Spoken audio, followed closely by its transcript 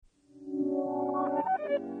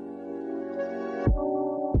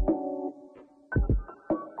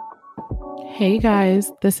Hey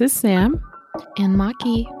guys, this is Sam. And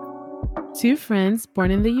Maki. Two friends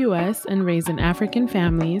born in the US and raised in African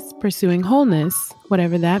families, pursuing wholeness,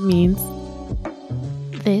 whatever that means.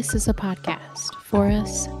 This is a podcast for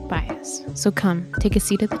us, by us. So come, take a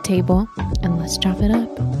seat at the table, and let's chop it up.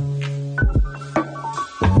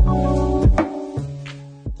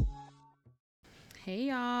 Hey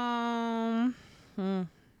y'all.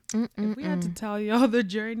 If we had to tell y'all the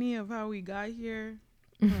journey of how we got here.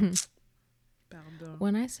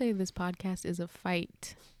 When I say this podcast is a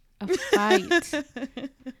fight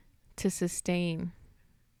to sustain.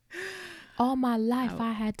 All my life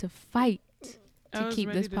I had to fight to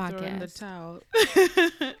keep this podcast.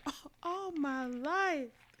 All my life.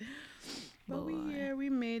 But we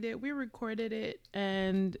made it. We recorded it,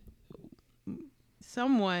 and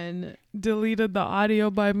someone deleted the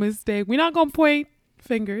audio by mistake. We're not gonna point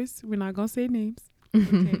fingers. We're not gonna say names.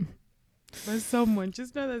 Okay. But someone,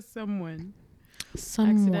 just know that someone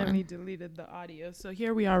accidentally deleted the audio. So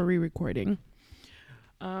here we are re-recording.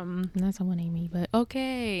 Not someone named me, but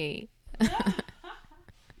okay.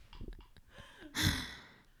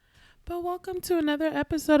 But welcome to another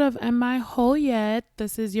episode of Am I Whole Yet?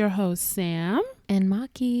 This is your host, Sam. And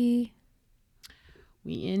Maki.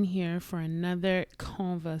 We in here for another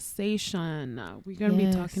conversation. We're going to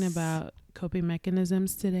be talking about coping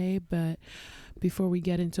mechanisms today. But before we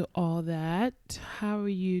get into all that, how are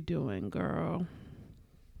you doing, girl?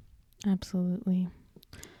 Absolutely.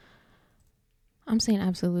 I'm saying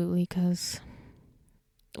absolutely because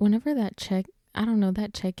whenever that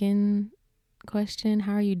check-in question,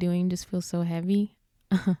 how are you doing, just feels so heavy.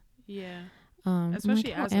 Yeah. Especially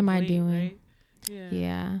how am I doing? Right?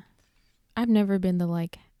 Yeah. I've never been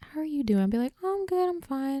how are you doing? I'd be like, oh, I'm good, I'm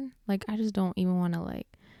fine. Like, I just don't even want to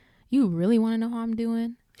you really want to know how I'm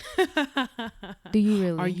doing? Do you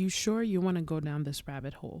really? Are you sure you want to go down this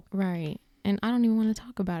rabbit hole? Right. And I don't even want to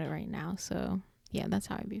talk about it right now. So yeah, that's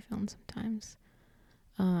how I be feeling sometimes.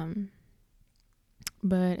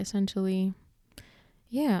 But essentially,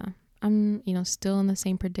 yeah, I'm, still in the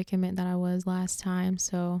same predicament that I was last time.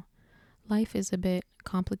 So life is a bit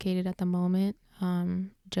complicated at the moment.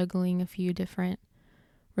 Juggling a few different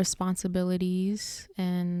responsibilities,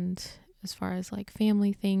 and as far as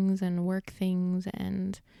family things and work things,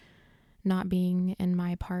 and not being in my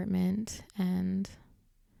apartment, and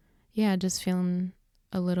yeah, just feeling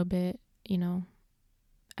a little bit,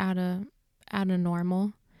 out of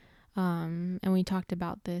normal. And we talked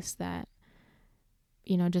about this, that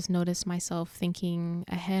just notice myself thinking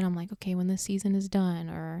ahead. I'm like, okay, when this season is done,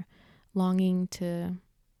 or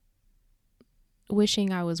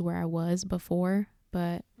wishing I was where I was before,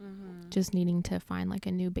 but just needing to find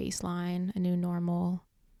a new baseline, a new normal,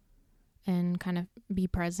 and kind of be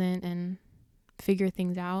present and figure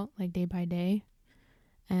things out day by day.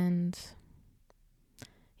 And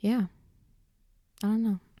yeah, I don't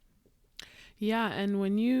know. Yeah, and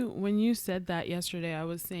when you said that yesterday, I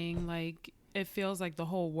was saying it feels like the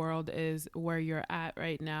whole world is where you're at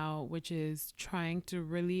right now, which is trying to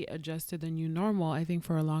really adjust to the new normal. I think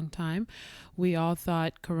for a long time, we all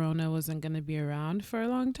thought Corona wasn't going to be around for a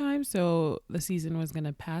long time, so the season was going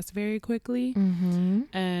to pass very quickly.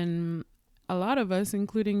 And a lot of us,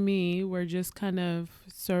 including me, were just kind of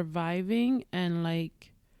surviving and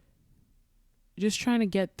just trying to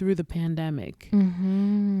get through the pandemic.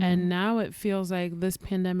 And now it feels like this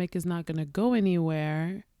pandemic is not going to go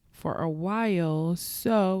anywhere for a while.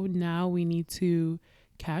 So now we need to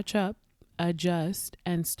catch up, adjust,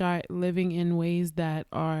 and start living in ways that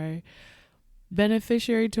are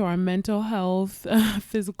beneficiary to our mental health,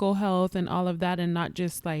 physical health, and all of that, and not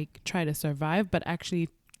just try to survive, but actually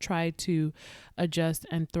try to adjust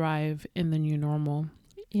and thrive in the new normal.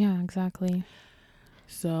 Yeah, exactly.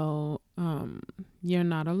 So you're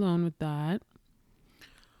not alone with that.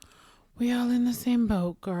 We all in the same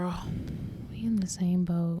boat, girl. We in the same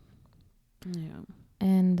boat. Yeah.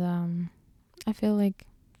 And I feel I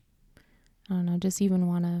don't know, just even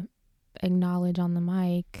want to acknowledge on the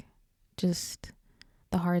mic just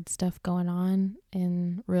the hard stuff going on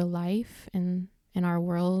in real life and in our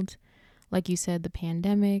world. Like you said, the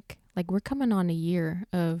pandemic, we're coming on a year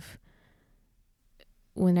of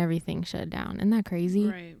when everything shut down. Isn't that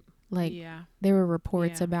crazy? Right. Yeah. There were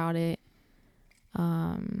reports about it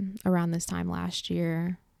around this time last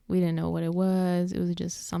year. We didn't know what it was. It was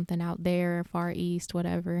just something out there, Far East,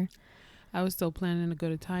 whatever. I was still planning to go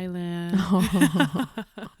to Thailand.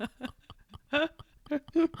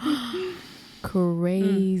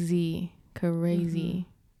 Crazy.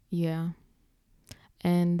 Yeah.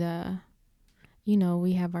 And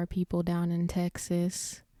we have our people down in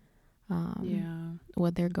Texas,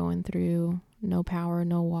 what they're going through, no power,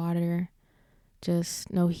 no water,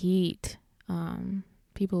 just no heat,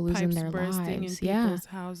 people losing Pipes their bursting lives, in people's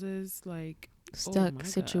houses, like stuck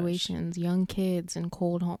situations, young kids in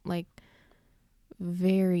cold home, like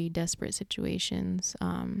very desperate situations.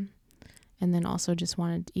 And then also just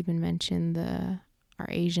wanted to even mention our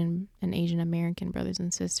Asian and Asian American brothers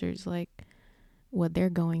and sisters, like what they're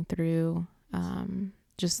going through,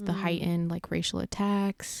 just the heightened like racial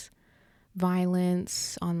attacks,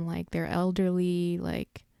 violence on like their elderly,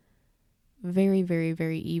 like very, very,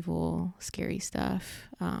 very evil, scary stuff.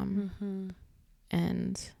 And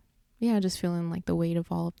yeah, just feeling like the weight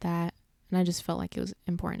of all of that. And I just felt like it was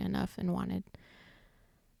important enough and wanted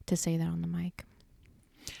to say that on the mic.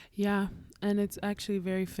 Yeah, and it's actually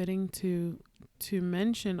very fitting to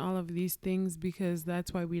mention all of these things, because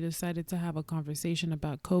that's why we decided to have a conversation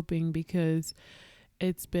about coping, because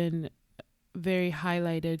it's been very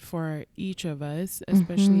highlighted for each of us,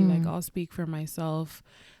 especially like I'll speak for myself.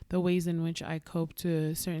 The ways in which I cope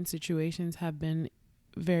to certain situations have been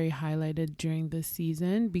very highlighted during this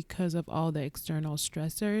season because of all the external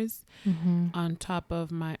stressors on top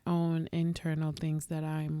of my own internal things that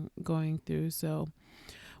I'm going through. So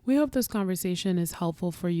we hope this conversation is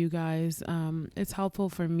helpful for you guys. It's helpful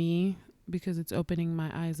for me because it's opening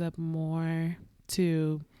my eyes up more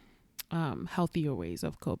to healthier ways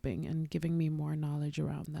of coping and giving me more knowledge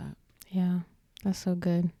around that. Yeah, that's so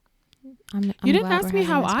good. I'm you didn't ask me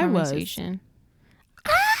how I was.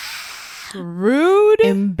 Rude.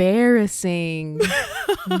 Embarrassing.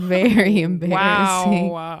 Very embarrassing.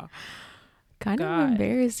 Wow. Kind of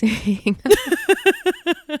embarrassing.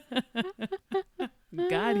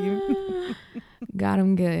 Got him. Got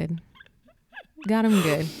him good.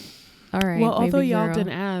 All right. Well, although y'all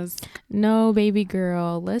didn't ask. No, baby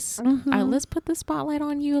girl. Let's put the spotlight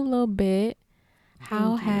on you a little bit.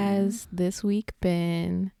 How has this week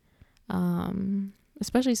been?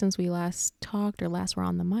 Especially since we last talked or last were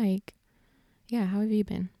on the mic. Yeah, how have you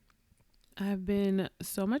been? I've been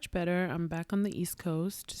so much better. I'm back on the East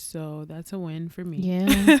Coast, so that's a win for me.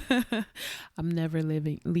 Yeah. I'm never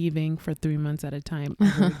leaving for 3 months at a time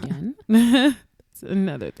ever again. That's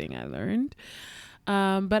another thing I learned.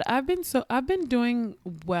 But I've been doing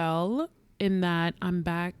well in that I'm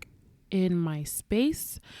back in my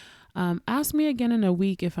space. Ask me again in a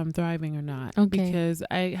week if I'm thriving or not, because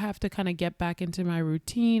I have to kind of get back into my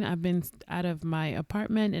routine. I've been out of my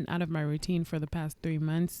apartment and out of my routine for the past 3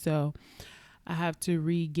 months. So I have to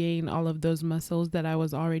regain all of those muscles that I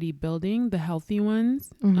was already building, the healthy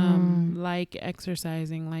ones, like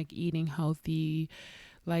exercising, like eating healthy,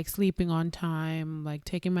 like sleeping on time, like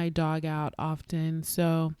taking my dog out often.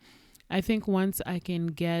 So I think once I can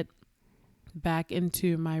get back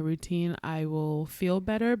into my routine, I will feel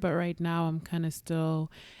better. But right now I'm kind of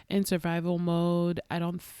still in survival mode. I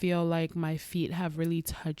don't feel like my feet have really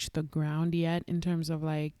touched the ground yet in terms of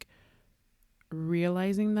like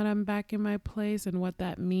realizing that I'm back in my place and what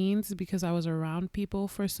that means, because I was around people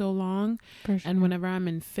for so long. For sure. And whenever I'm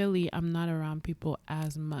in Philly, I'm not around people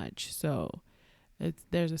as much. So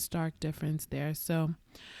there's a stark difference there. So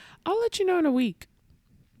I'll let you know in a week.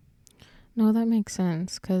 No, that makes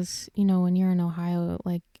sense, because, you know, when you're in Ohio,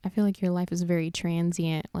 like, I feel like your life is very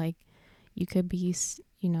transient. Like, you could be,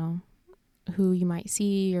 you know, who you might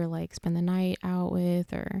see or, like, spend the night out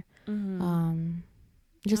with, or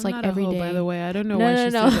just, I'm like, not every day. By the way, I don't know why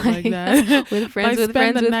she said it like that. With friends, By with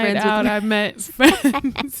friends, spend the with night friends. out, I met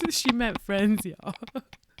friends. She meant friends, y'all.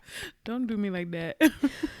 Don't do me like that.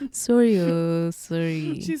 Sorry.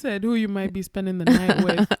 She said who you might be spending the night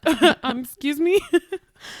with. Excuse me?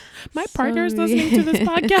 My partner's listening to this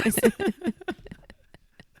podcast.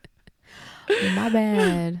 My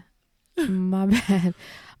bad.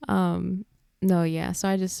 No, yeah. So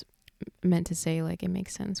I just meant to say, like, it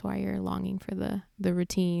makes sense why you're longing for the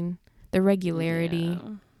routine, the regularity.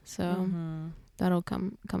 Yeah. So that'll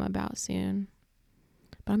come about soon.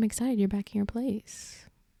 But I'm excited you're back in your place.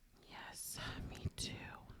 Yes, me too.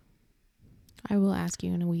 I will ask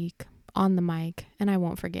you in a week on the mic, and I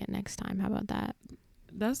won't forget next time. How about that?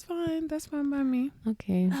 That's fine. That's fine by me.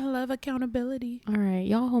 Okay. I love accountability. All right.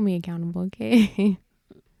 Y'all hold me accountable, okay?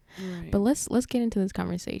 Right. But let's get into this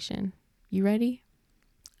conversation. You ready?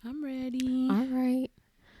 I'm ready. All right.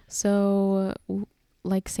 So,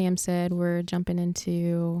 like Sam said, we're jumping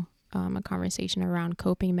into a conversation around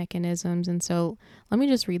coping mechanisms. And so let me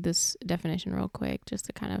just read this definition real quick just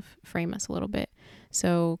to kind of frame us a little bit.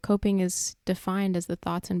 So coping is defined as the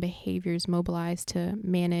thoughts and behaviors mobilized to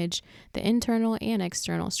manage the internal and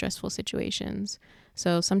external stressful situations.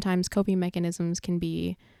 So sometimes coping mechanisms can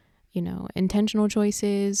be, you know, intentional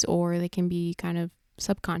choices, or they can be kind of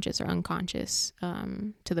subconscious or unconscious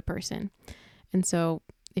to the person. And so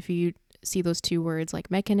if you see those two words,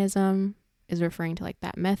 like mechanism is referring to like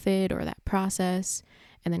that method or that process,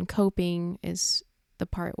 and then coping is the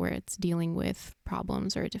part where it's dealing with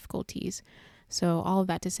problems or difficulties. So all of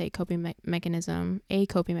that to say, coping mechanism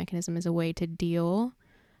is a way to deal,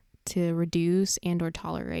 to reduce and or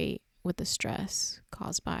tolerate with the stress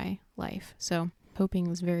caused by life. So coping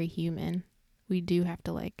was very human. We do have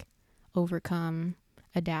to like overcome,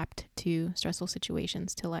 adapt to stressful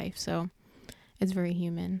situations, to life. So it's very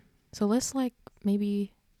human. So let's like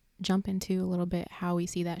maybe jump into a little bit how we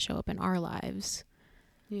see that show up in our lives.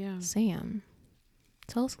 Yeah. Sam,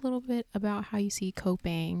 tell us a little bit about how you see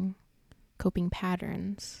coping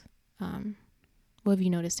patterns. What have you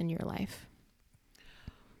noticed in your life?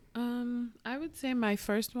 I would say my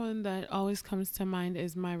first one that always comes to mind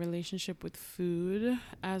is my relationship with food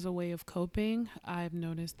as a way of coping. I've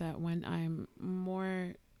noticed that when I'm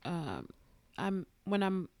more, when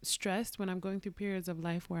I'm stressed, when I'm going through periods of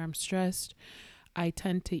life where I'm stressed, I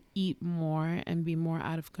tend to eat more and be more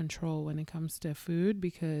out of control when it comes to food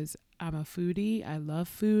because I'm a foodie. I love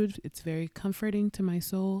food. It's very comforting to my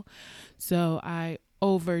soul. So I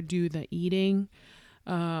overdo the eating.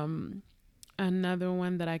 Another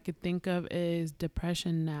one that I could think of is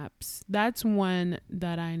depression naps. That's one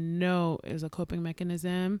that I know is a coping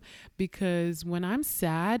mechanism because when I'm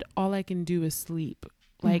sad, all I can do is sleep.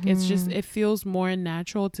 Like it's just, it feels more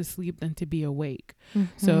natural to sleep than to be awake.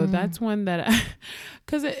 So that's one that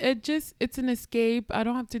because it's an escape. I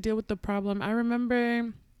don't have to deal with the problem. I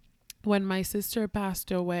remember when my sister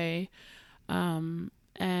passed away, and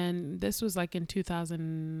this was like in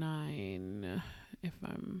 2009,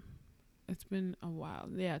 it's been a while.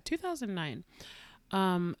 Yeah, 2009.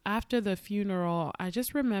 After the funeral, I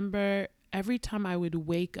just remember every time I would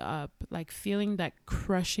wake up, like feeling that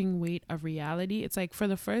crushing weight of reality. It's like for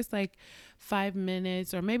the first like 5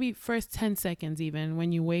 minutes or maybe first 10 seconds, even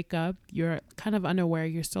when you wake up, you're kind of unaware.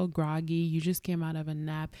 You're still groggy. You just came out of a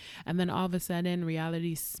nap. And then all of a sudden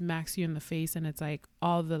reality smacks you in the face. And it's like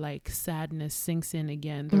all the like sadness sinks in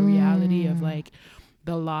again. The reality of like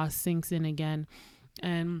the loss sinks in again.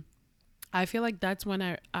 And I feel like that's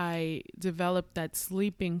when I developed that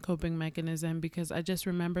sleeping coping mechanism because I just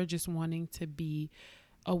remember just wanting to be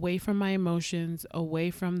away from my emotions, away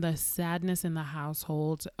from the sadness in the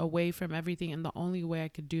household, away from everything. And the only way I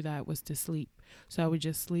could do that was to sleep. So I would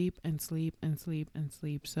just sleep and sleep and sleep and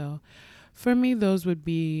sleep. So for me, those would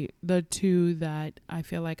be the two that I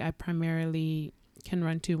feel like I primarily can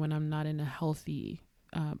run to when I'm not in a healthy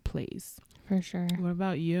place. For sure. What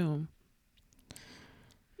about you?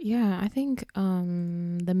 Yeah, I think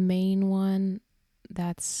the main one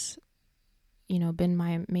that's, you know, been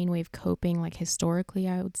my main way of coping, like historically,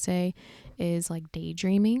 I would say, is like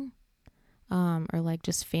daydreaming, or like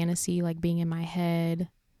just fantasy, like being in my head.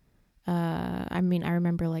 I mean, I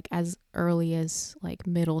remember like as early as like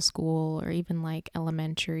middle school or even like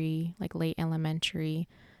elementary, like late elementary,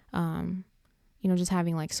 you know, just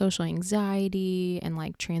having like social anxiety and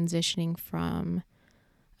like transitioning from,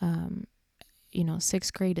 you know,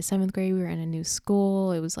 6th grade to 7th grade. We were in a new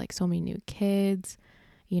school. It was like so many new kids.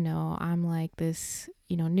 You know, I'm like this,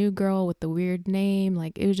 you know, new girl with the weird name.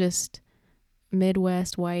 Like it was just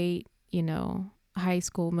Midwest white, you know, high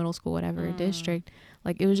school, middle school, whatever district.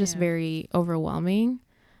 Like it was just very overwhelming.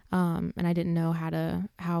 And I didn't know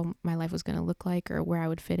how my life was going to look like or where I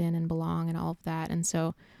would fit in and belong and all of that. And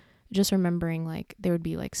so just remembering like there would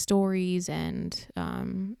be like stories and,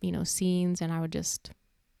 you know, scenes, and I would just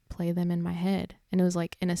play them in my head, and it was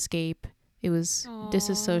like an escape. It was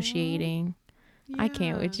disassociating. Yeah. I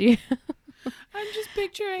can't with you. I'm just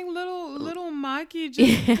picturing little Maki,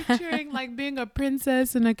 just picturing like being a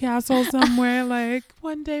princess in a castle somewhere. Like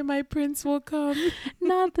one day my prince will come.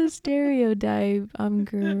 Not the stereotype. I'm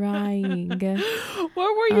crying. What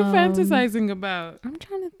were you fantasizing about? I'm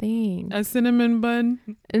trying to think. A cinnamon bun?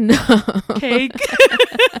 No. Cake?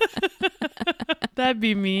 That'd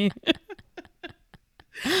be me.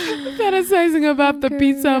 Fantasizing about the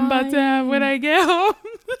pizza I'm about to have when I get home.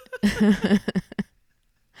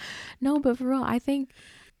 No, but for real, I think,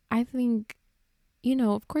 you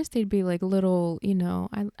know, of course they'd be like little, you know,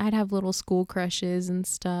 I'd have little school crushes and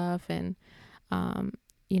stuff, and,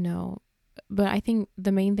 you know, but I think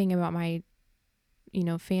the main thing about my, you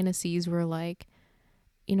know, fantasies were like,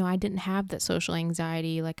 you know, I didn't have that social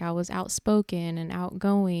anxiety. Like I was outspoken and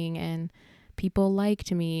outgoing, and people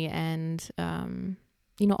liked me, and,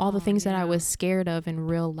 you know, all the things that I was scared of in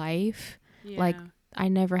real life. Like I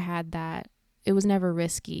never had that. It was never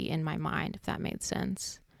risky in my mind, if that made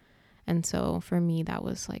sense. And so for me, that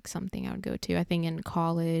was like something I would go to. I think in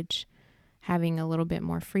college, having a little bit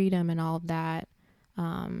more freedom and all of that,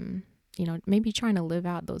 maybe trying to live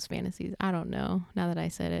out those fantasies. I don't know, now that I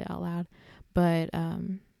said it out loud. But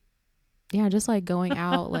yeah, just like going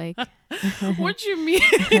out, like What you mean?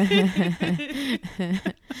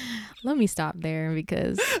 let me stop there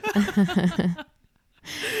because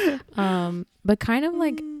but kind of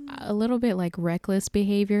like a little bit like reckless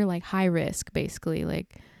behavior, like high risk, basically,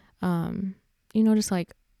 like just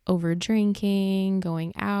like over drinking,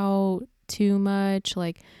 going out too much,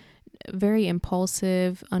 like very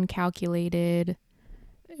impulsive, uncalculated,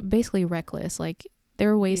 basically reckless. Like there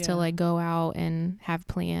are ways to like go out and have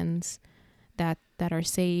plans that are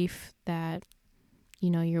safe, that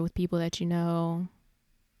you're with people that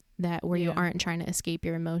that where you aren't trying to escape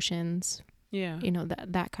your emotions,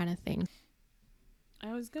 that kind of thing.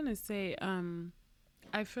 I was gonna say,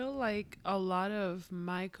 I feel like a lot of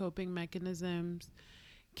my coping mechanisms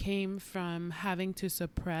came from having to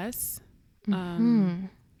suppress emotion,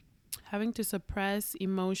 having to suppress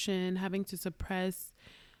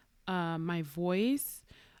my voice.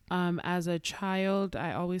 As a child,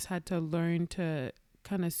 I always had to learn to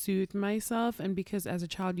kind of soothe myself, and because as a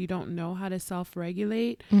child you don't know how to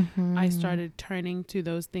self-regulate, I started turning to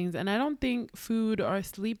those things. And I don't think food or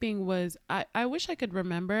sleeping was, I wish I could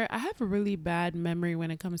remember. I have a really bad memory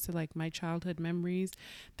when it comes to like my childhood memories.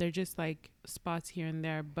 They're just like spots here and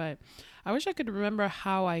there, but I wish I could remember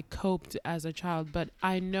how I coped as a child. But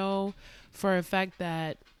I know for a fact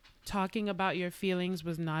that talking about your feelings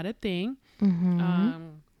was not a thing.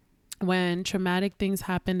 When traumatic things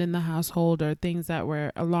happened in the household or things that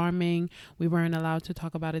were alarming, we weren't allowed to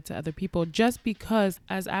talk about it to other people, just because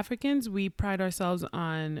as Africans, we pride ourselves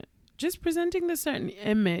on just presenting this certain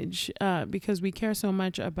image, because we care so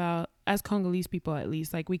much about, as Congolese people at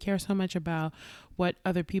least, like we care so much about what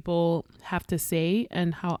other people have to say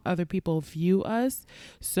and how other people view us.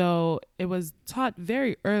 So it was taught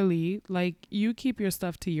very early, like you keep your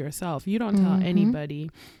stuff to yourself. You don't tell anybody.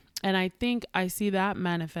 And I think I see that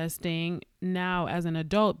manifesting now as an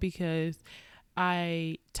adult, because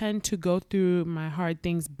I tend to go through my hard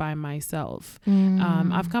things by myself.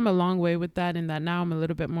 I've come a long way with that, in that now I'm a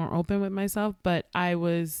little bit more open with myself, but I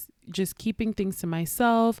was just keeping things to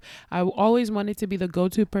myself. I always wanted to be the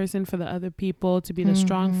go-to person for the other people, to be the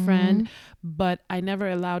strong friend, but I never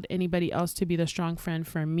allowed anybody else to be the strong friend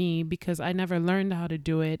for me, because I never learned how to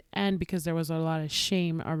do it, and because there was a lot of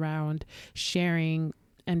shame around sharing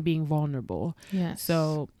and being vulnerable. Yes.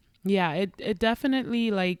 So yeah, it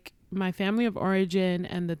definitely, like my family of origin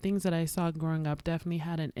and the things that I saw growing up definitely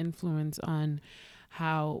had an influence on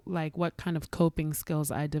how, like, what kind of coping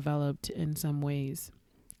skills I developed in some ways.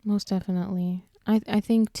 Most definitely. I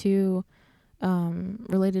think too,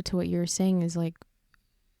 related to what you're saying, is like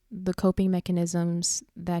the coping mechanisms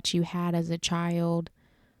that you had as a child,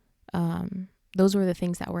 those were the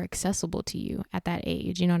things that were accessible to you at that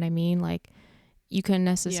age. You know what I mean? Like you couldn't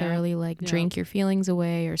necessarily drink your feelings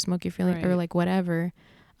away or smoke your feelings or like whatever,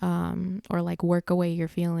 or like work away your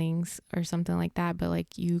feelings or something like that. But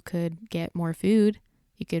like you could get more food,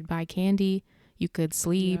 you could buy candy, you could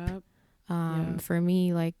sleep. For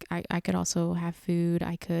me, like I could also have food.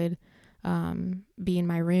 I could be in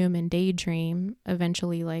my room and daydream.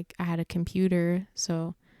 Eventually, like I had a computer,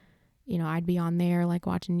 so I'd be on there like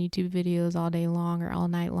watching YouTube videos all day long or all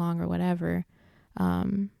night long or whatever.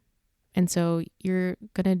 And so you're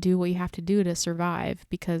going to do what you have to do to survive,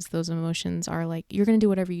 because those emotions are like, you're going to do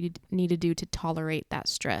whatever you need to do to tolerate that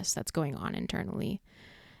stress that's going on internally.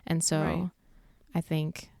 And so I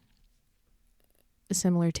think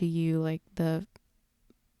similar to you, like the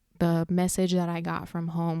message that I got from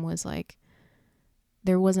home was like,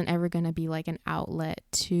 there wasn't ever going to be like an outlet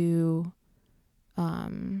to,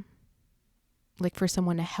 like for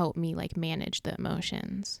someone to help me like manage the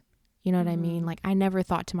emotions. You know what I mean? Like I never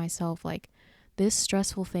thought to myself like, this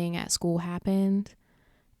stressful thing at school happened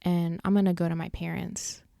and I'm going to go to my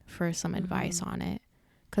parents for some advice on it.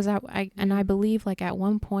 Cause I believe like at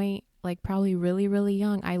one point, like probably really, really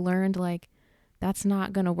young, I learned like, that's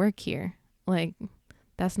not going to work here. Like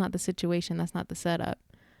that's not the situation. That's not the setup.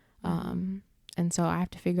 And so I have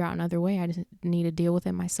to figure out another way. I just need to deal with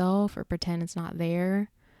it myself or pretend it's not there.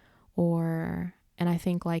 And I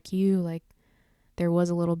think like you, like, there was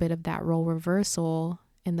a little bit of that role reversal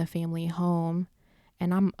in the family home,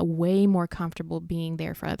 and I'm way more comfortable being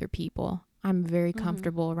there for other people. I'm very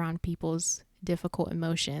comfortable around people's difficult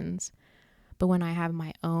emotions. But when I have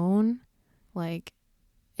my own, like,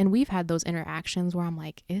 and we've had those interactions where I'm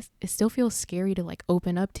like, it still feels scary to like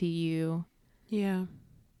open up to you. Yeah.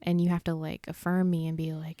 And you have to like affirm me and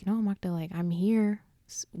be like, no, Magda, like I'm here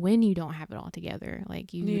when you don't have it all together.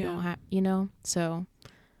 Like you don't have, so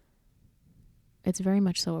it's very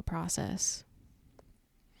much so a process.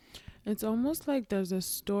 It's almost like there's a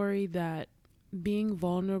story that being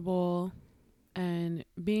vulnerable and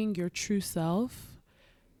being your true self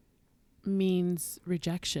means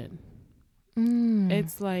rejection.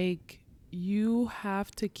 It's like you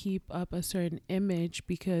have to keep up a certain image,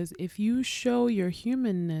 because if you show your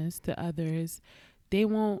humanness to others, they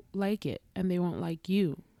won't like it and they won't like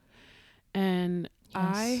you. And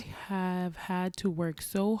I have had to work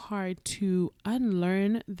so hard to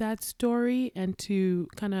unlearn that story and to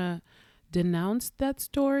kind of denounce that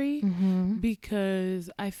story, because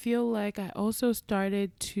I feel like I also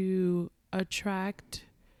started to attract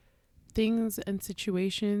things and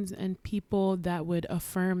situations and people that would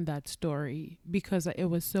affirm that story, because it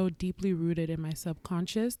was so deeply rooted in my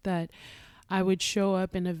subconscious that I would show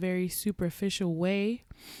up in a very superficial way.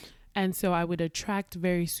 And so I would attract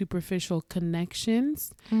very superficial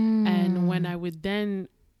connections. And when I would then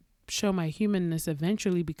show my humanness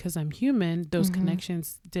eventually, because I'm human, those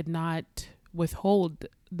connections did not withhold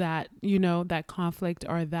that, that conflict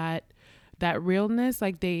or that realness.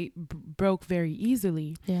 Like they broke very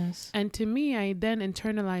easily. Yes. And to me, I then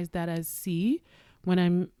internalized that as, see, when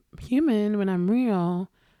I'm human, when I'm real,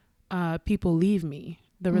 people leave me,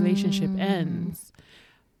 the relationship ends.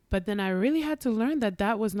 But then I really had to learn that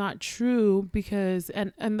that was not true, because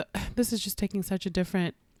this is just taking such a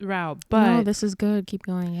different route, but no, this is good, keep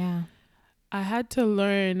going. Yeah, I had to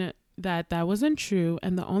learn that that wasn't true,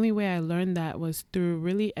 and the only way I learned that was through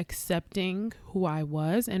really accepting who I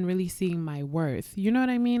was and really seeing my worth. You know what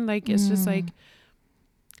I mean? Like it's just like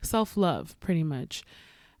self-love pretty much.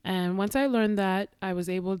 And once I learned that, I was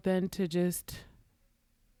able then to just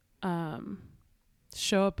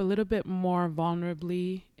show up a little bit more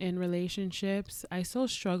vulnerably in relationships. I still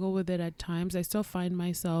struggle with it at times. I still find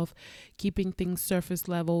myself keeping things surface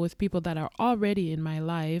level with people that are already in my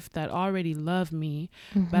life, that already love me.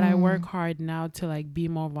 But I work hard now to like be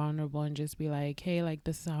more vulnerable and just be like, hey, like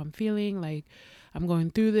this is how I'm feeling, like I'm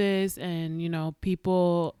going through this. And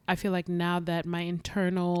people, I feel like now that my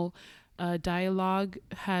internal dialogue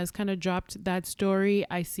has kind of dropped that story,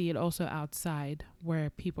 I see it also outside, where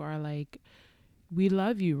people are like, we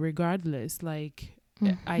love you regardless. Like,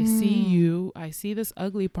 I see you, I see this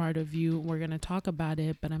ugly part of you. We're going to talk about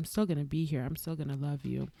it, but I'm still going to be here. I'm still going to love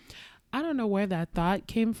you. I don't know where that thought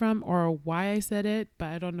came from or why I said it, but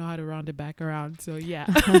I don't know how to round it back around. So yeah.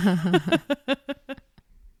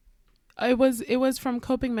 It was from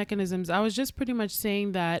coping mechanisms. I was just pretty much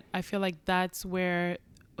saying that I feel like that's where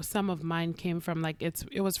some of mine came from. Like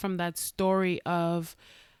it was from that story of,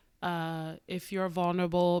 if you're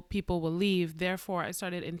vulnerable, people will leave. Therefore, I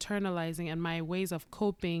started internalizing, and my ways of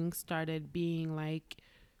coping started being like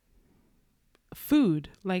food,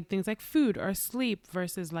 like things like food or sleep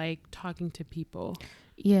versus like talking to people.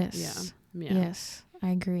 Yes. Yeah. Yes, I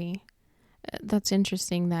agree. That's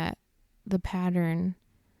interesting that the pattern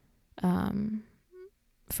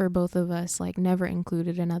for both of us like never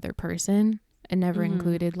included another person, and never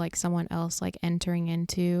included like someone else like entering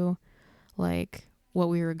into like what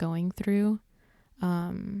we were going through.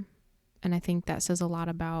 And I think that says a lot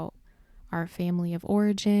about our family of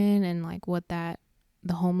origin and like what the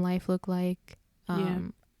home life looked like.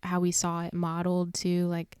 How we saw it modeled too.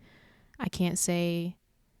 Like I can't say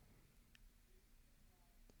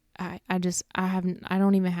I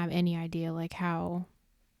don't even have any idea like how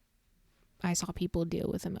I saw people deal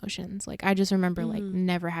with emotions. Like I just remember like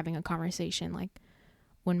never having a conversation. Like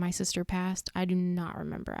when my sister passed, I do not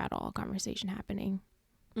remember at all a conversation happening.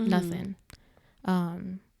 Nothing.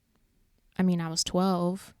 I mean, I was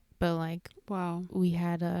 12, but like, wow,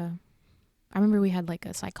 I remember we had like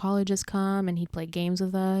a psychologist come and he'd play games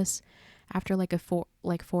with us. After like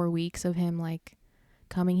 4 weeks of him like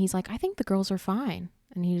coming, he's like, I think the girls are fine.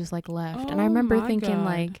 And he just like left. And I remember thinking God.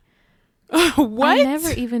 Like, what? I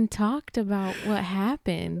never even talked about what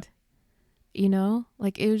happened,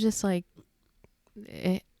 like it was just like,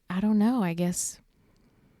 I don't know, I guess.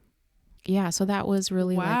 Yeah. So that was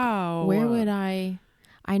really like, where would I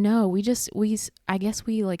know I guess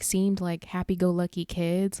we like seemed like happy-go-lucky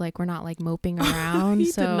kids, like we're not like moping around. He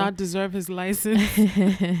so did not deserve his license.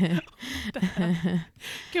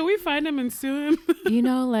 Can we find him and sue him?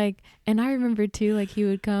 Like, and I remember too, like he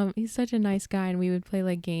would come, he's such a nice guy, and we would play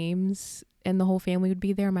like games and the whole family would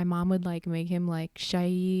be there. My mom would like make him like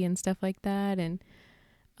shy and stuff like that, and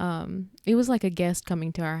it was like a guest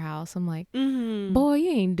coming to our house. I'm like, boy, you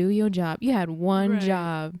ain't do your job. You had one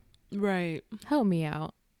job. Right. Help me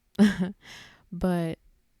out. But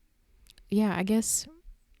yeah, I guess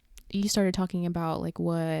you started talking about like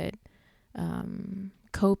what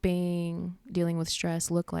coping, dealing with stress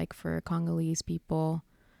look like for Congolese people.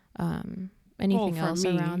 anything else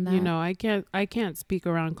around that? You know, I can't speak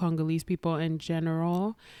around Congolese people in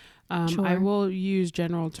general. Sure. I will use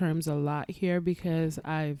general terms a lot here because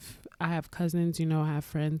I have cousins, you know, I have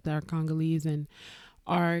friends that are Congolese, and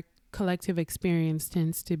our collective experience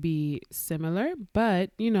tends to be similar,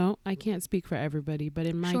 but you know, I can't speak for everybody, but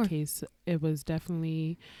in my Sure. case, it was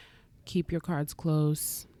definitely keep your cards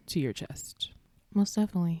close to your chest. Most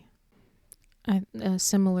definitely.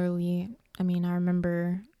 Similarly, I mean, I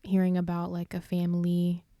remember hearing about like a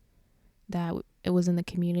family that it was in the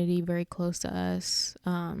community very close to us,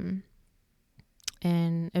 and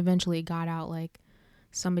eventually it got out like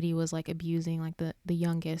somebody was like abusing like the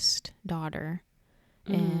youngest daughter,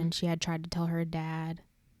 and she had tried to tell her dad,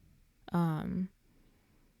 and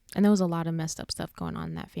there was a lot of messed up stuff going on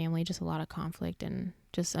in that family, just a lot of conflict and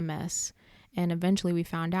just a mess. And eventually we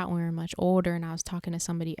found out when we were much older, and I was talking to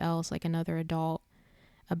somebody else, like another adult,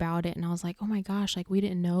 about it, and I was like, oh my gosh, like we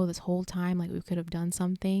didn't know this whole time, like we could have done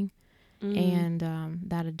something. And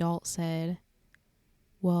that adult said,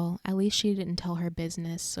 well, at least she didn't tell her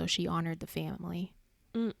business, so she honored the family.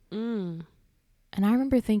 And I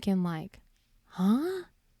remember thinking like, huh?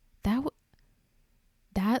 That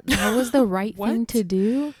was the right thing to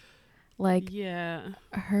do? Like, yeah,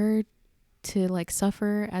 her to like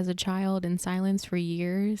suffer as a child in silence for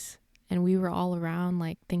years, and we were all around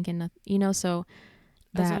like thinking that, you know, so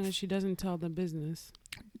as long as she doesn't tell the business,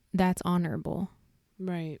 that's honorable.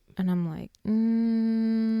 Right. And I'm like,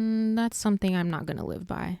 that's something I'm not going to live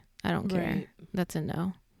by. I don't care. Right. That's a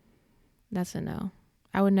no. That's a no.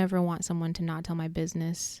 I would never want someone to not tell my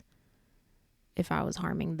business if I was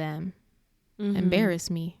harming them. Embarrass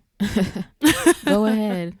me. Go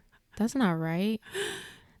ahead. That's not right.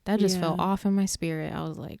 That just fell off in my spirit. I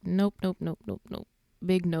was like, nope.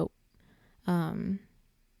 Big nope. And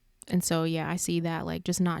so, yeah, I see that, like,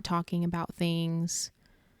 just not talking about things,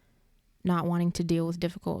 not wanting to deal with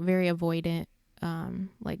difficult, very avoidant,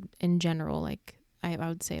 like in general, like I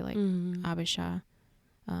would say like Abisha,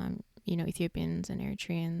 you know, Ethiopians and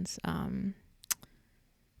Eritreans,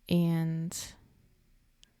 and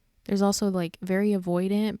there's also like very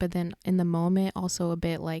avoidant, but then in the moment also a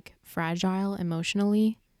bit like fragile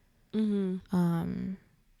emotionally. You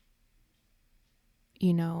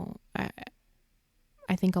know,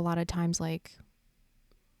 I think a lot of times like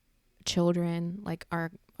children, like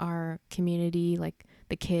our community, like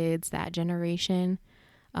the kids, that generation,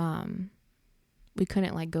 we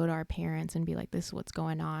couldn't like go to our parents and be like, this is what's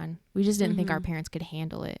going on. We just didn't think our parents could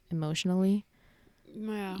handle it emotionally.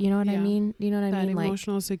 Yeah. You know what I mean? You know what I mean? That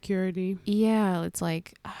emotional security. Yeah, it's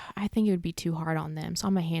like, I think it would be too hard on them, so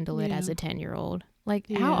I'm gonna handle it as a 10-year-old. Like,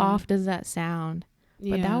 how off does that sound?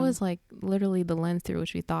 But that was like literally the lens through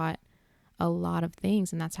which we thought a lot of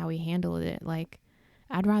things, and that's how we handled it. Like,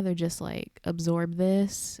 I'd rather just like absorb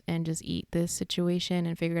this and just eat this situation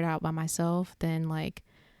and figure it out by myself than like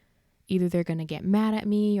either they're going to get mad at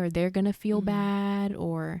me or they're going to feel bad,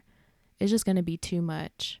 or it's just going to be too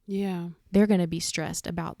much. Yeah. They're going to be stressed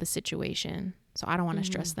about the situation. So I don't want to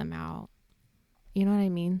stress them out. You know what I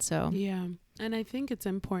mean? So yeah. And I think it's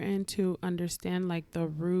important to understand like the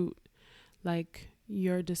root, like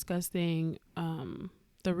you're discussing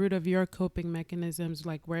the root of your coping mechanisms,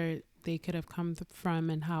 like where they could have come from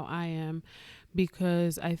and how I am,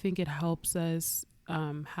 because I think it helps us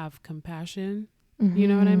have compassion. You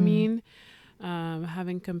know what I mean?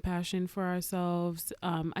 Having compassion for ourselves.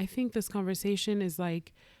 I think this conversation is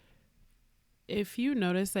like, if you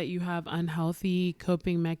notice that you have unhealthy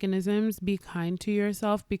coping mechanisms, be kind to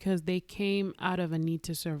yourself, because they came out of a need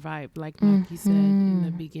to survive, like Maggie said in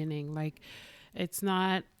the beginning. Like, it's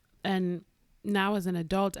not, and now as an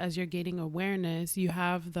adult, as you're gaining awareness, you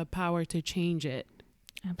have the power to change it.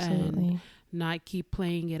 Absolutely. And not keep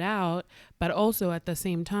playing it out, but also at the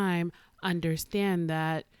same time understand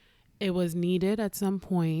that it was needed at some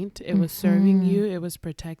point. It was serving you, it was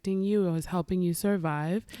protecting you, it was helping you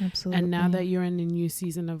survive. Absolutely. And now that you're in a new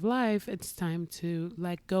season of life, it's time to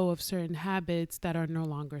let go of certain habits that are no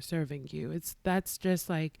longer serving you. That's just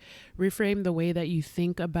like reframe the way that you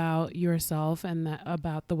think about yourself and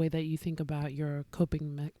about the way that you think about your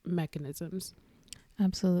coping mechanisms.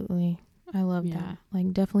 Absolutely. I love that.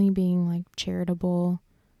 Like, definitely being like charitable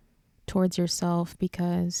towards yourself,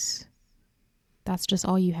 because that's just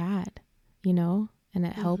all you had, you know, and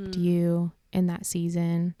it helped you in that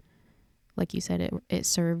season. Like you said, it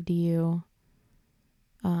served you.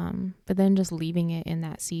 But then just leaving it in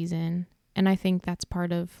that season. And I think that's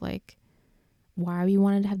part of like why we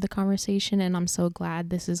wanted to have the conversation. And I'm so glad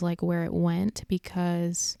this is like where it went,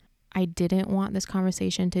 because I didn't want this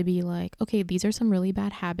conversation to be like, okay, these are some really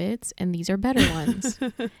bad habits and these are better ones,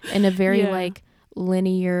 in a very like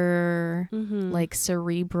linear, Mm-hmm. like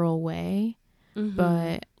cerebral way. Mm-hmm.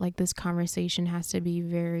 But like this conversation has to be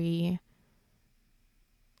very,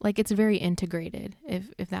 like, it's very integrated,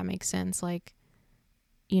 if that makes sense. Like,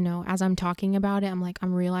 you know, as I'm talking about it, I'm like,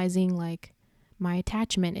 I'm realizing like my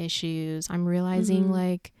attachment issues. I'm realizing Mm-hmm.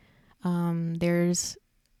 like there's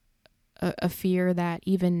a fear that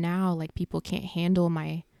even now, like, people can't handle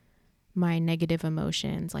my negative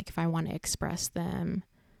emotions, like if I want to express them.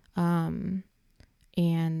 And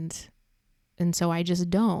so I just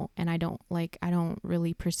don't, and I don't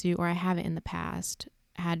really pursue, or I haven't in the past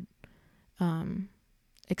had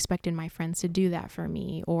expected my friends to do that for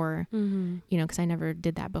me, or Mm-hmm. you know, because I never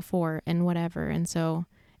did that before and whatever. And so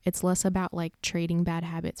it's less about like trading bad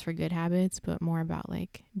habits for good habits, but more about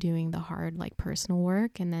like doing the hard, like, personal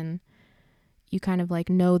work. And then you kind of like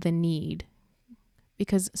know the need,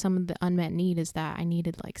 because some of the unmet need is that I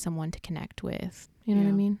needed like someone to connect with, you know what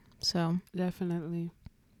I mean? So Definitely.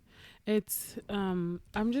 It's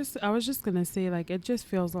I was just gonna say, like, it just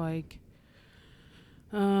feels like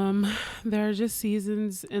there are just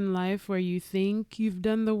seasons in life where you think you've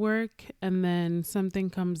done the work, and then something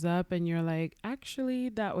comes up and you're like, actually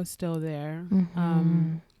that was still there.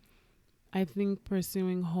 I think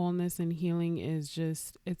pursuing wholeness and healing is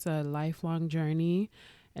just, it's a lifelong journey.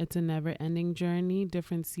 It's a never ending journey.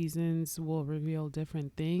 Different seasons will reveal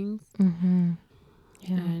different things.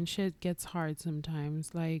 Yeah. And shit gets hard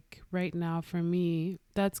sometimes. Like right now for me,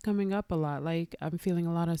 that's coming up a lot. Like I'm feeling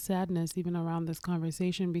a lot of sadness even around this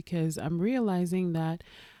conversation, because I'm realizing that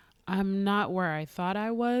I'm not where I thought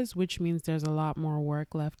I was, which means there's a lot more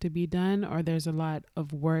work left to be done, or there's a lot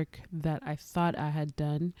of work that I thought I had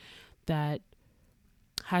done that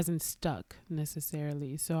hasn't stuck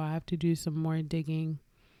necessarily. So I have to do some more digging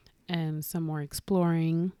and some more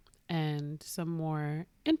exploring and some more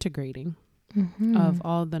integrating of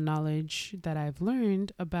all the knowledge that I've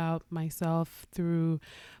learned about myself through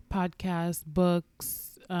podcasts,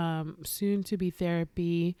 books, soon to be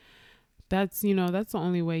therapy. That's, you know, that's the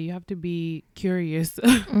only way. You have to be curious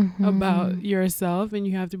about yourself, and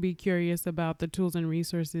you have to be curious about the tools and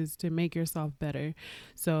resources to make yourself better.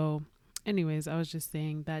 So anyways, I was just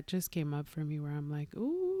saying that just came up for me where I'm like,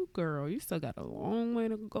 ooh, girl, you still got a long way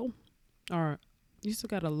to go. Or you still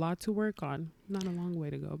got a lot to work on. Not a long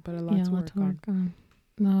way to go, but a lot to work on.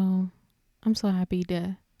 No, I'm so happy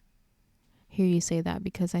to hear you say that,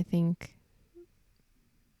 because I think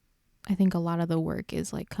a lot of the work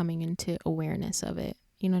is like coming into awareness of it.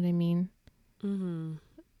 You know what I mean? Mm-hmm.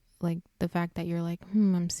 Like the fact that you're like,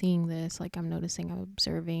 I'm seeing this, like I'm noticing, I'm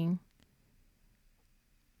observing.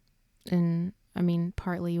 And I mean,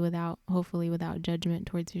 partly hopefully without judgment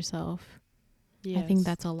towards yourself. Yes. I think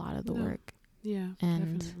that's a lot of the work. Yeah,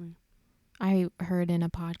 And definitely. I heard in a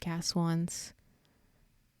podcast once,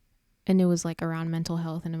 and it was like around mental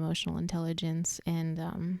health and emotional intelligence,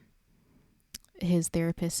 and his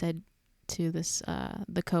therapist said to this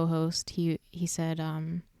the co-host, he said,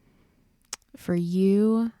 for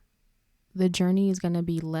you, the journey is going to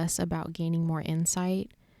be less about gaining more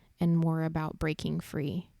insight and more about breaking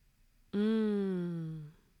free.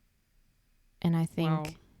 And I think,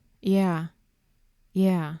 wow.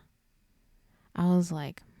 yeah, I was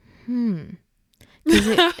like, because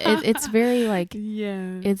it's very like,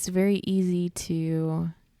 it's very easy to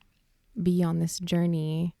be on this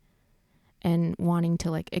journey and wanting to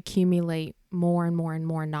like accumulate more and more and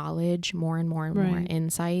more knowledge, more and more and more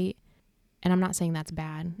insight. And I'm not saying that's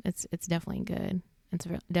bad. It's definitely good. It's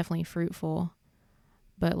definitely fruitful.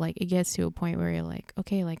 But like it gets to a point where you're like,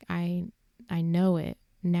 okay, like I know it.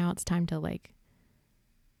 Now it's time to like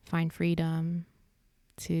find freedom,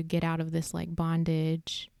 to get out of this like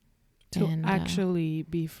bondage. To actually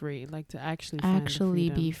be free. Like to actually find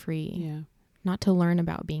be free. Yeah. Not to learn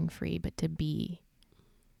about being free, but to be.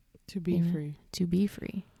 To be free. To be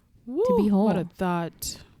free. Woo, to be whole. What a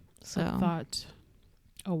thought. So. A thought.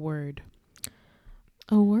 A word.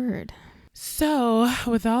 A word. So,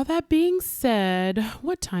 with all that being said,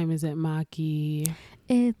 what time is it, Maki?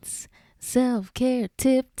 It's self-care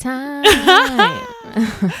tip time.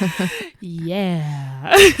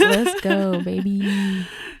 Yeah. Let's go, baby.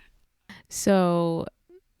 So,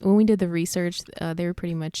 when we did the research, they were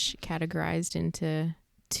pretty much categorized into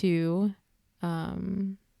two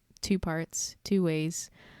parts, two ways.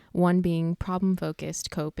 One being problem-focused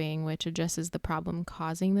coping, which addresses the problem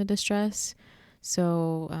causing the distress.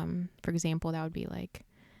 So, for example, that would be like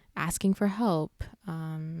asking for help,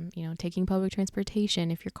 taking public transportation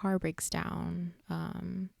if your car breaks down,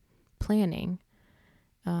 planning.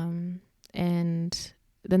 And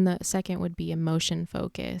then the second would be emotion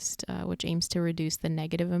focused, which aims to reduce the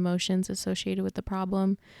negative emotions associated with the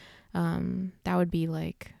problem. That would be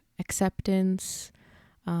like acceptance,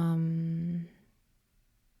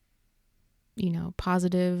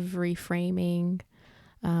 positive reframing.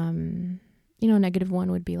 Negative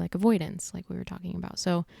one would be like avoidance, like we were talking about.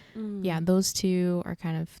 So yeah, those two are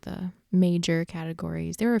kind of the major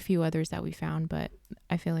categories. There are a few others that we found, but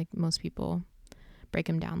I feel like most people break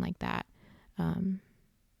them down like that.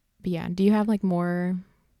 But yeah, do you have like more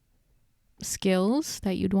skills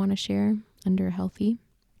that you'd want to share under healthy?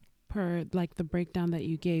 Per like the breakdown that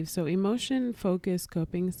you gave. So emotion focused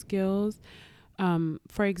coping skills.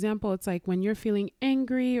 For example, it's like when you're feeling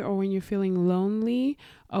angry or when you're feeling lonely,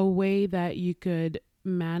 a way that you could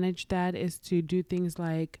manage that is to do things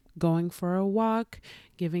like going for a walk,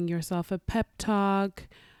 giving yourself a pep talk,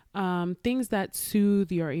 things that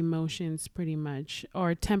soothe your emotions pretty much,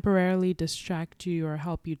 or temporarily distract you or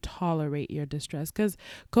help you tolerate your distress. Because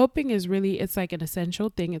coping is really, it's like an essential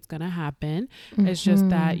thing. It's going to happen. It's just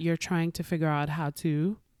that you're trying to figure out how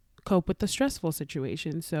to cope with the stressful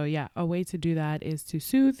situation. So yeah, a way to do that is to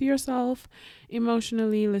soothe yourself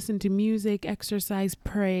emotionally, listen to music, exercise,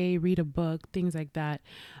 pray, read a book, things like that.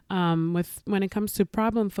 When it comes to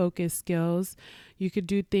problem focused skills, you could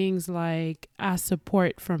do things like ask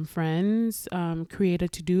support from friends, create a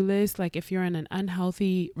to-do list. Like if you're in an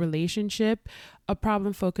unhealthy relationship, a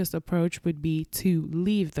problem focused approach would be to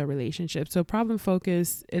leave the relationship. So problem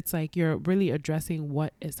focused, it's like you're really addressing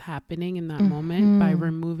what is happening in that moment by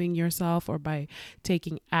removing yourself or by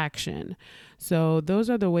taking action. So those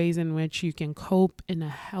are the ways in which you can cope in a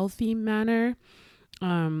healthy manner.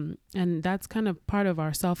 And that's kind of part of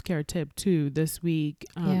our self-care tip too this week.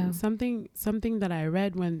 Something that I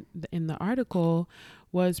read in the article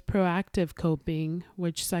was proactive coping,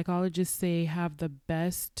 which psychologists say have the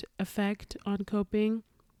best effect on coping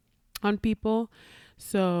on people.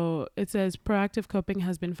 So it says proactive coping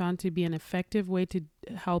has been found to be an effective way to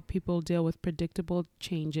help people deal with predictable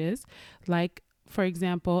changes, like for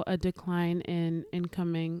example, a decline in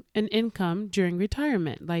income during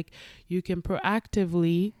retirement. Like you can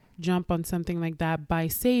proactively jump on something like that by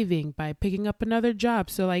saving, by picking up another job.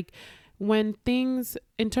 So like when things,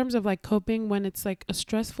 in terms of like coping, when it's like a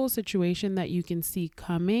stressful situation that you can see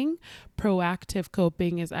coming, proactive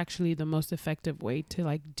coping is actually the most effective way to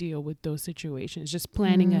like deal with those situations. Just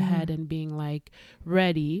planning ahead and being like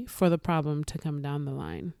ready for the problem to come down the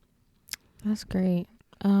line. That's great.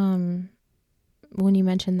 When you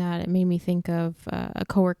mentioned that, it made me think of a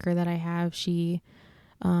coworker that I have. She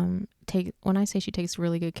when I say she takes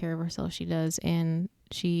really good care of herself, she does, and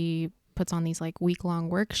she puts on these like week-long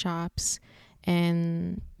workshops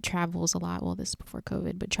and travels a lot. Well, this is before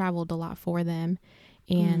COVID, but traveled a lot for them,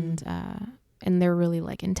 and they're really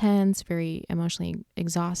like intense, very emotionally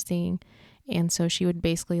exhausting, and so she would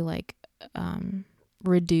basically like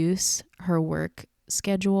reduce her work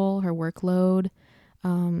schedule, her workload,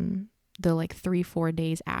 the like 3-4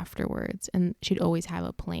 days afterwards, and she'd always have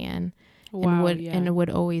a plan. And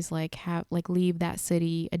would always like have like leave that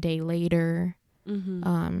city a day later,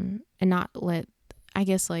 and not let, I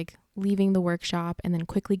guess, like leaving the workshop and then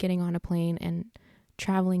quickly getting on a plane and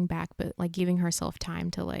traveling back, but like giving herself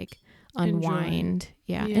time to like unwind.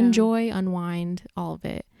 Enjoy, unwind, all of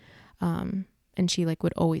it. And she like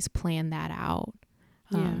would always plan that out.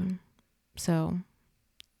 So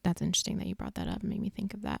that's interesting that you brought that up and made me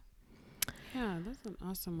think of that. Yeah, that's an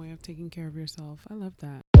awesome way of taking care of yourself. I love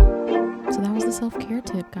that. So that was the self-care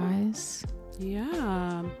tip, guys.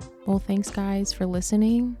 Yeah. Well, thanks guys for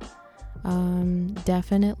listening.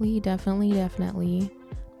 Definitely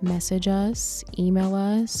message us, email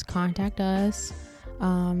us, contact us.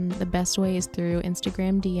 The best way is through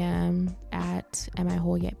Instagram DM at Am I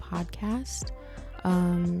Whole Yet Podcast.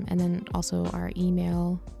 And then also our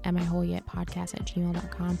email,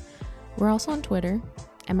 amiwholeyetpodcast@gmail.com. We're also on Twitter,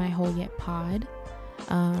 Am I Whole Yet Pod.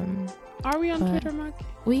 Are we on Twitter, Mark?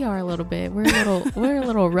 We are a little bit. We're a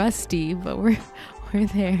little rusty, but we're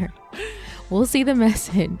there. We'll see the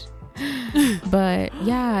message. But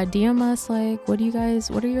yeah, DM us like, what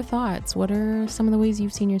are your thoughts? What are some of the ways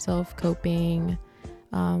you've seen yourself coping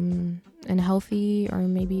in healthy or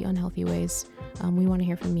maybe unhealthy ways? We want to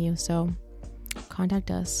hear from you, so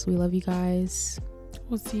contact us. We love you guys.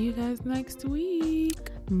 We'll see you guys next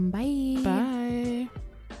week. Bye. Bye.